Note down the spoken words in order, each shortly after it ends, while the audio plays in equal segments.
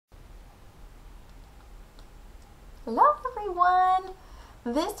Hello everyone!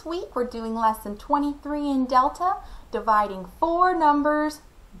 This week we're doing lesson 23 in Delta, dividing 4 numbers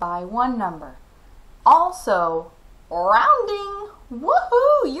by 1 number. Also, rounding!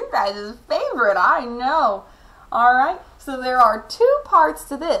 Woohoo! Your guys' favorite, I know! Alright, so there are 2 parts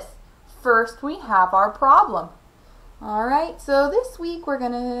to this. First we have our problem. Alright, so this week we're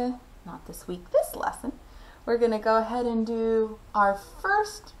gonna, this lesson, we're gonna go ahead and do our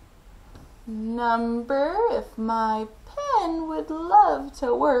first number, if my pen would love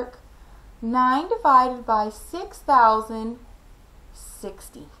to work. 9 divided by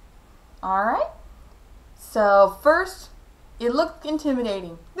 6,060. Alright? So first, it looked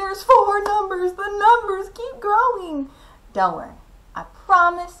intimidating. There's 4 numbers. The numbers keep growing. Don't worry. I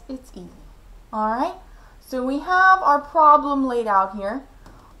promise it's easy. Alright? So we have our problem laid out here.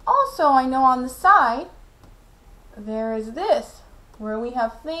 Also, I know on the side, there is this, where we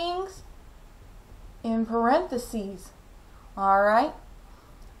have things in parentheses. Alright,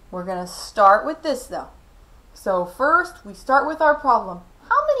 we're going to start with this though. So first we start with our problem.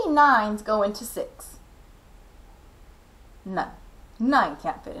 How many 9s go into 6? None. 9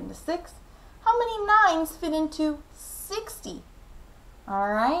 can't fit into 6. How many 9s fit into 60?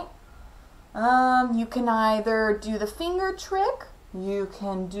 Alright, you can either do the finger trick, you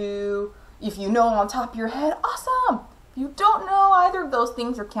can do, if you know on top of your head, awesome! If you don't know either of those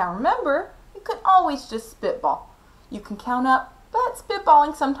things or can't remember, you can always just spitball. You can count up, but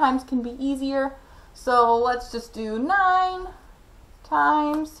spitballing sometimes can be easier. So let's just do 9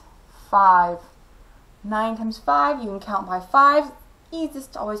 times 5. 9 times 5, you can count by 5.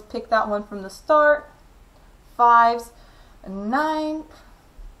 Easiest to always pick that one from the start. 5s, 9,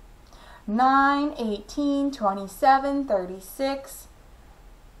 18, 27, 36,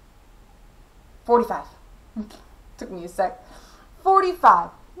 45. Took me a sec.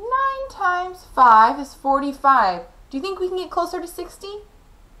 45. 9 times 5 is 45. Do you think we can get closer to 60?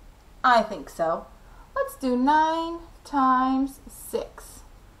 I think so. Let's do 9 times 6.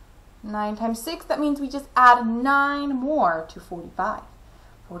 9 times 6, that means we just add 9 more to 45.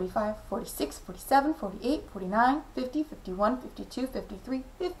 45, 46, 47, 48, 49, 50, 51, 52, 53,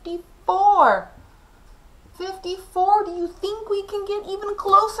 54. 54, do you think we can get even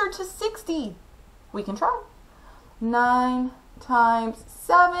closer to 60? We can try. 9 times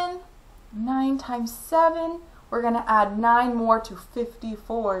 7, 9 times 7, we're going to add 9 more to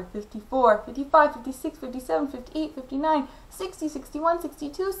 54, 54, 55, 56, 57, 58, 59, 60, 61,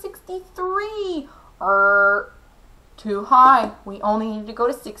 62, 63. Too high. We only need to go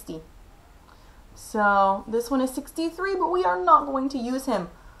to 60. So this one is 63, but we are not going to use him.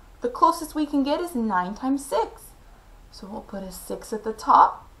 The closest we can get is 9 times 6. So we'll put a 6 at the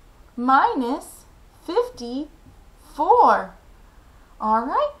top, minus 54.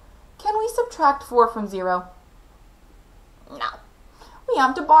 Alright, can we subtract 4 from 0? No. We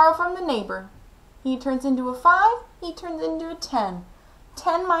have to borrow from the neighbor. He turns into a 5, he turns into a 10.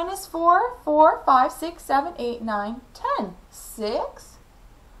 10 minus 4, 4, 5, 6, 7, 8, 9, 10. 6.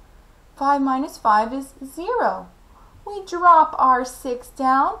 5 minus 5 is 0. We drop our 6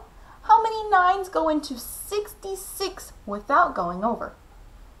 down. How many 9s go into 66 without going over?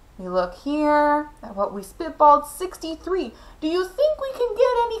 We look here at what we spitballed, 63. Do you think we can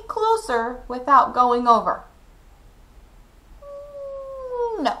get any closer without going over?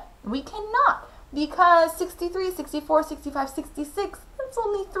 No, we cannot, because 63, 64, 65, 66, that's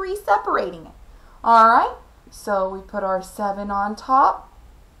only 3 separating it. Alright, so we put our 7 on top,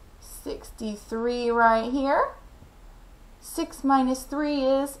 63 right here. 6 minus 3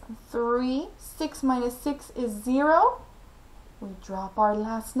 is 3. 6 minus 6 is 0. We drop our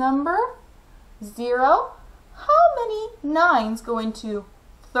last number, 0. How many 9s go into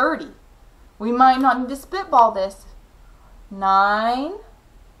 30? We might not need to spitball this. 9,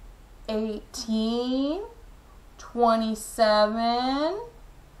 18, 27,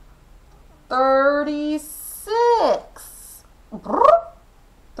 36.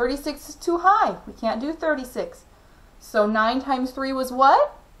 36 is too high. We can't do 36. So 9 times 3 was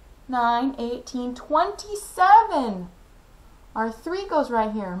what? 9, 18, 27. Our 3 goes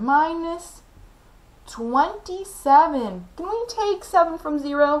right here, minus 27. Can we take 7 from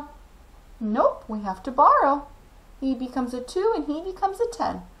 0? Nope, we have to borrow. He becomes a 2 and he becomes a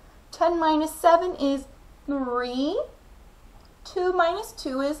 10. 10 minus 7 is 3. 2 minus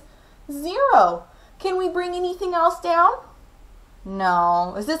 2 is 0. Can we bring anything else down?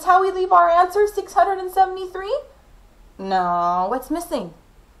 No. Is this how we leave our answer, 673? No. What's missing?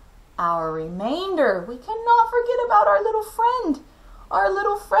 Our remainder. We cannot forget about our little friend. Our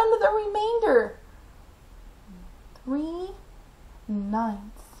little friend of the remainder.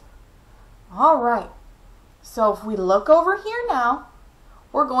 3/9. All right. So if we look over here now,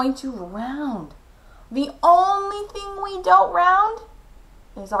 we're going to round. The only thing we don't round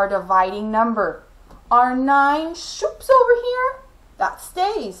is our dividing number. Our 9 shoops over here, that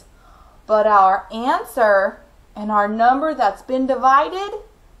stays. But our answer and our number that's been divided,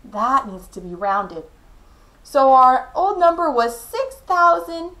 that needs to be rounded. So our old number was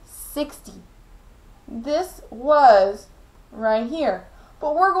 6,060. This was right here.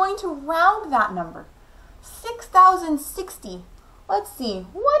 But we're going to round that number. 6,060. Let's see,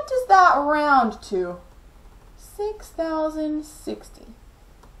 what does that round to? 6,060.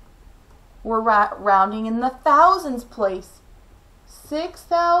 We're rounding in the thousands place.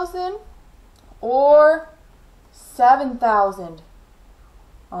 6,000 or 7,000.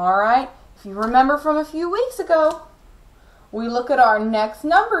 All right, if you remember from a few weeks ago, we look at our next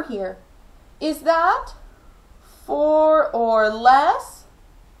number here. Is that 4 or less?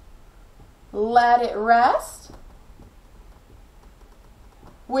 Let it rest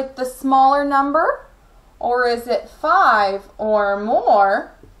with the smaller number, or is it 5 or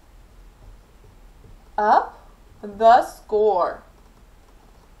more? Up the score.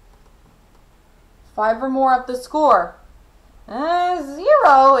 5 or more up the score.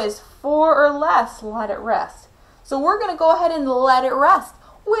 0 is 4 or less. Let it rest. So we're going to go ahead and let it rest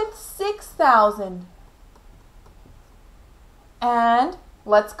with 6,000. And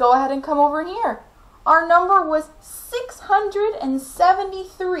let's go ahead and come over here. Our number was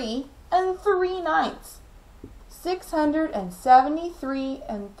 673 and 3/9. 673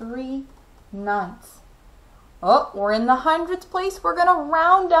 and 3/9. Oh, we're in the hundreds place. We're going to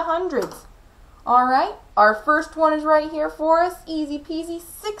round to hundreds. All right, our first one is right here for us. Easy peasy,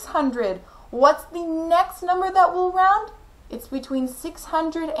 600. What's the next number that we'll round? It's between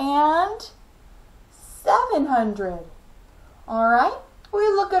 600 and 700. All right, we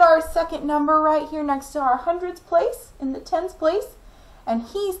look at our second number right here next to our hundreds place, in the tens place, and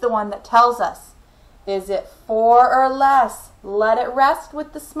he's the one that tells us. Is it 4 or less? Let it rest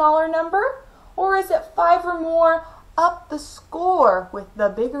with the smaller number. Or is it 5 or more? Up the score with the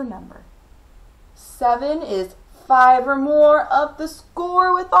bigger number. 7 is 5 or more, up the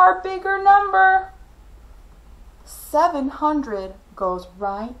score with our bigger number. 700 goes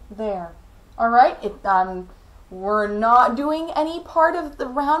right there. All right, we're not doing any part of the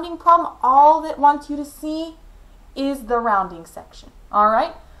rounding problem. All that wants you to see is the rounding section. All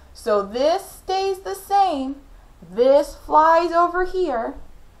right, so this stays the same. This flies over here.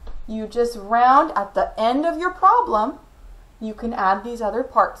 You just round at the end of your problem. You can add these other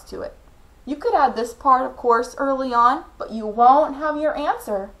parts to it. You could add this part, of course, early on, but you won't have your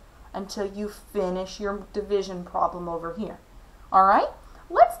answer until you finish your division problem over here. All right,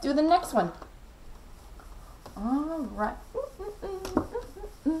 let's do the next one. All right.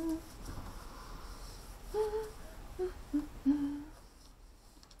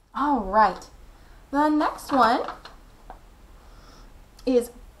 All right, the next one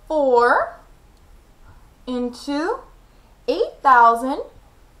is 4 into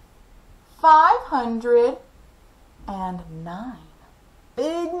 8,509.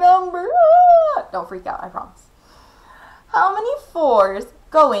 Big number. Ah! Don't freak out, I promise. How many 4s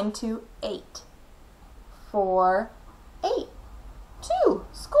go into 8? 4, 8. 2.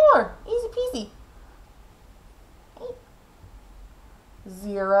 Score. Easy peasy. 8.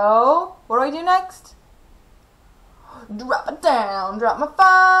 0. What do I do next? Drop it down. Drop my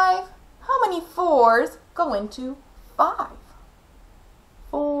 5. How many 4s go into 5?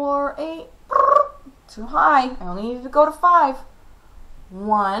 4, 8. Too high. I only needed to go to 5.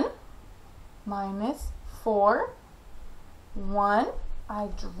 1 minus 4. 1. I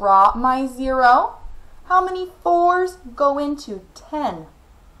drop my 0. How many 4s go into 10?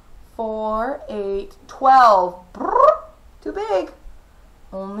 4, 8, 12. Too big.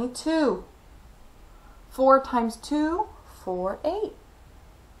 Only 2. 4 times 2, 4, 8.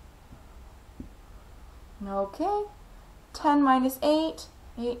 Okay. 10 minus 8,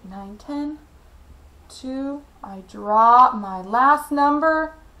 8, 9, 10. 2. I drop my last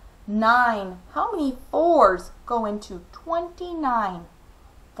number, 9. How many 4s go into 29?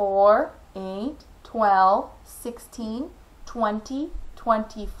 4, 8, 12, 16, 20,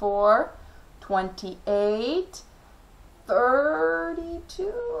 24, 28,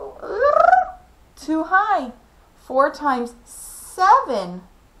 32. Too high. 4 times 7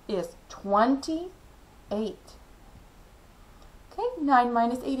 is 28. Okay, 9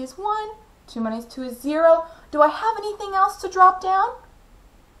 minus 8 is 1. 2 minus 2 is 0. Do I have anything else to drop down?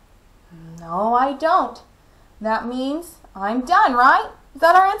 No, I don't. That means I'm done, right? Is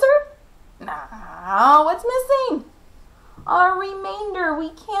that our answer? No, what's missing? Our remainder. We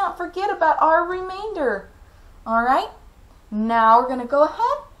can't forget about our remainder. All right? Now we're going to go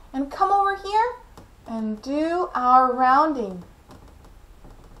ahead and come over here and do our rounding.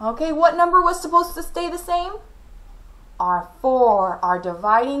 Okay, what number was supposed to stay the same? Our 4, our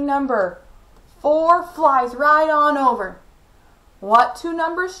dividing number. 4 flies right on over. What two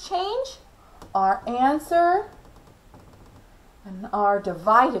numbers change? Our answer and our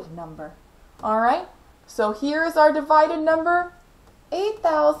divided number. All right, so here's our divided number,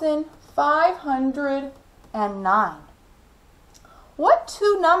 8,509. What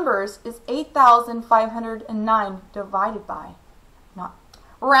two numbers is 8,509 divided by? Not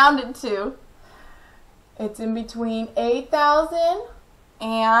rounded to. It's in between 8,000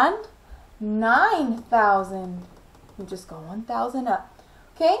 and 9,000. You just go 1,000 up.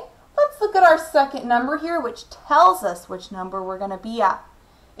 Okay, let's look at our second number here, which tells us which number we're going to be at.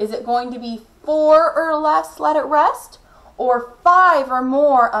 Is it going to be 4 or less, let it rest, or 5 or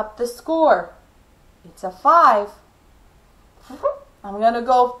more up the score? It's a 5. I'm going to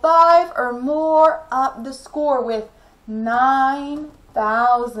go 5 or more up the score with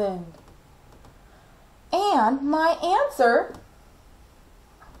 9,000. And my answer,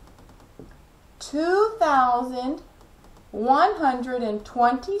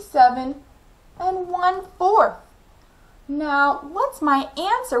 2,127 and 1/4. Now, what's my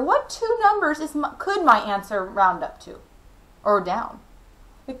answer? What two numbers could my answer round up to? Or down?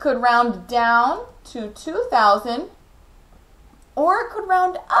 It could round down to 2,000, or it could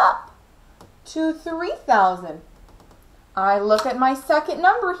round up to 3,000. I look at my second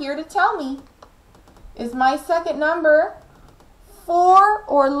number here to tell me. Is my second number 4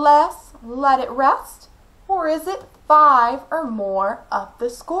 or less, let it rest, or is it 5 or more up the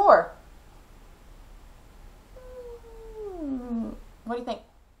score? What do you think?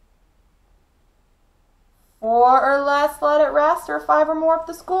 4 or less, let it rest, or 5 or more up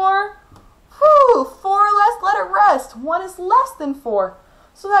the score? Whew, 4 or less, let it rest. 1 is less than 4.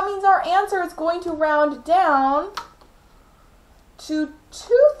 So that means our answer is going to round down to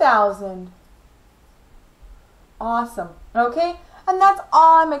 2,000. Awesome. Okay? And that's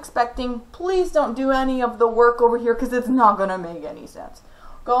all I'm expecting. Please don't do any of the work over here because it's not going to make any sense.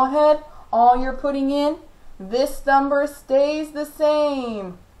 Go ahead. All you're putting in, this number stays the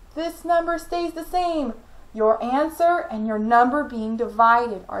same. This number stays the same. Your answer and your number being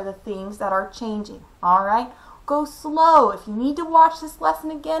divided are the things that are changing. All right? Go slow. If you need to watch this lesson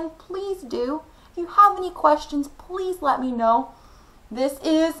again, please do. If you have any questions, please let me know. This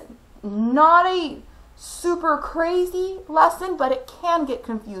is not a super crazy lesson, but it can get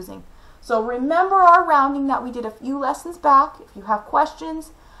confusing. So remember our rounding that we did a few lessons back. If you have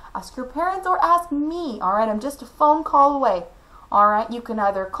questions, ask your parents or ask me. All right, I'm just a phone call away. All right, you can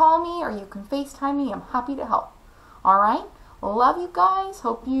either call me or you can FaceTime me. I'm happy to help. All right, love you guys.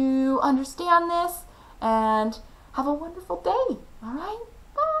 Hope you understand this and have a wonderful day. All right.